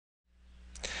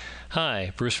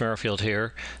Hi, Bruce Merrifield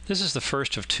here. This is the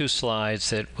first of two slides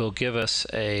that will give us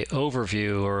a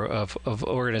overview of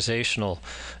organizational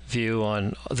view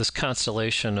on this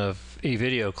constellation of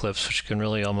e-video clips, which can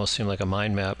really almost seem like a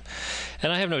mind map.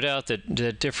 And I have no doubt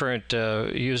that different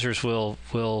users will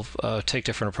take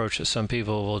different approaches. Some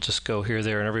people will just go here,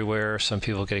 there, and everywhere. Some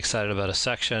people get excited about a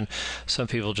section. Some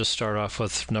people just start off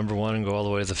with number one and go all the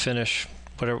way to the finish.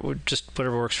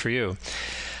 Whatever works for you.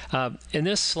 In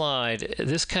this slide,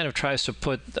 this kind of tries to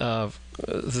put the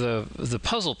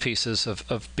puzzle pieces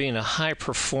of being a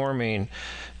high-performing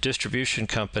distribution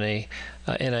company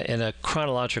in a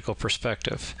chronological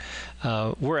perspective.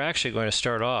 We're actually going to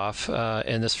start off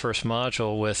in this first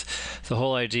module with the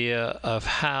whole idea of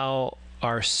how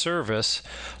our service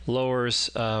lowers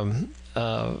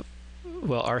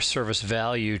our service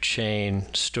value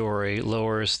chain story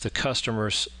lowers the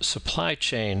customer's supply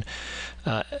chain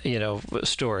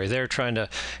story. They're trying to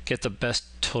get the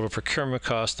best total procurement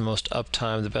cost, the most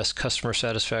uptime, the best customer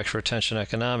satisfaction, retention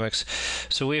economics.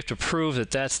 So we have to prove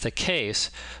that that's the case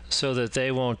so that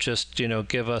they won't just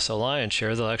give us a lion's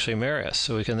share. They'll actually marry us.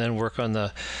 So we can then work on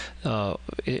the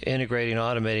integrating,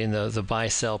 automating the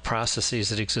buy-sell processes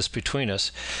that exist between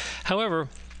us. However,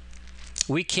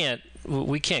 we can't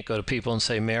go to people and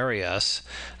say, marry us,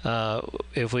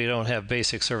 if we don't have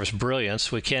basic service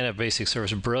brilliance. We can't have basic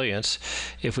service brilliance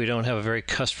if we don't have a very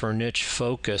customer niche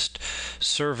focused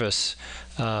service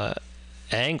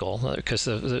angle, because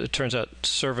it turns out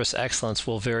service excellence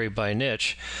will vary by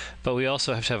niche, but we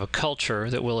also have to have a culture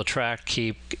that will attract,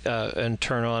 keep, and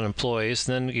turn on employees.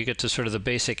 And then you get to sort of the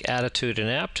basic attitude and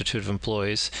aptitude of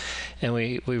employees, and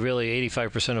we really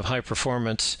 85% of high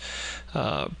performance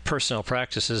personnel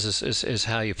practices is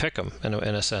how you pick them in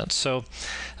a sense. So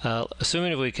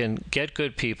assuming that we can get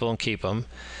good people and keep them,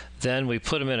 then we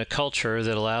put them in a culture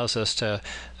that allows us to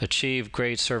achieve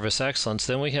great service excellence.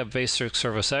 Then we have basic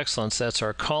service excellence. That's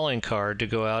our calling card to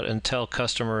go out and tell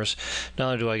customers, not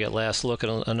only do I get last look at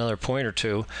another point or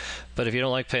two, but if you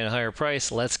don't like paying a higher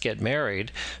price, let's get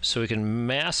married, so we can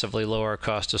massively lower our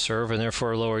cost to serve and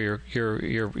therefore lower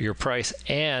your price,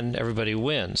 and everybody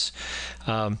wins.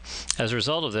 As a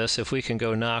result of this, if we can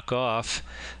go knock off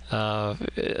all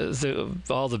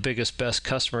the biggest, best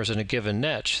customers in a given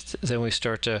niche, then we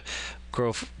start to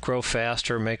grow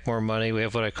faster, make more money. We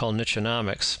have what I call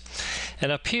nicheonomics.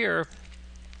 And up here,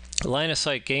 line of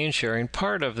sight gain sharing,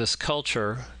 part of this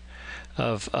culture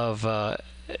of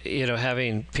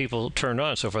having people turned on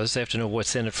and so forth, is they have to know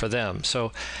what's in it for them.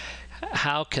 So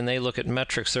how can they look at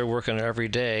metrics they're working on every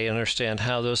day and understand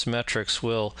how those metrics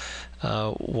will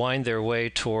wind their way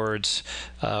towards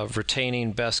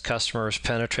retaining best customers,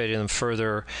 penetrating them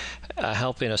further,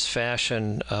 helping us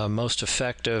fashion most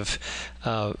effective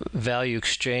value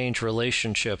exchange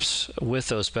relationships with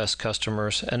those best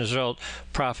customers, and as a result,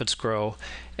 profits grow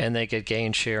and they get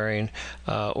gain sharing,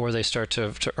 or they start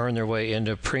to earn their way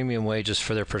into premium wages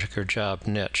for their particular job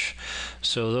niche.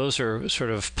 So those are sort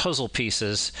of puzzle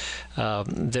pieces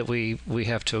that we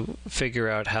have to figure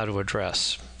out how to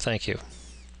address. Thank you.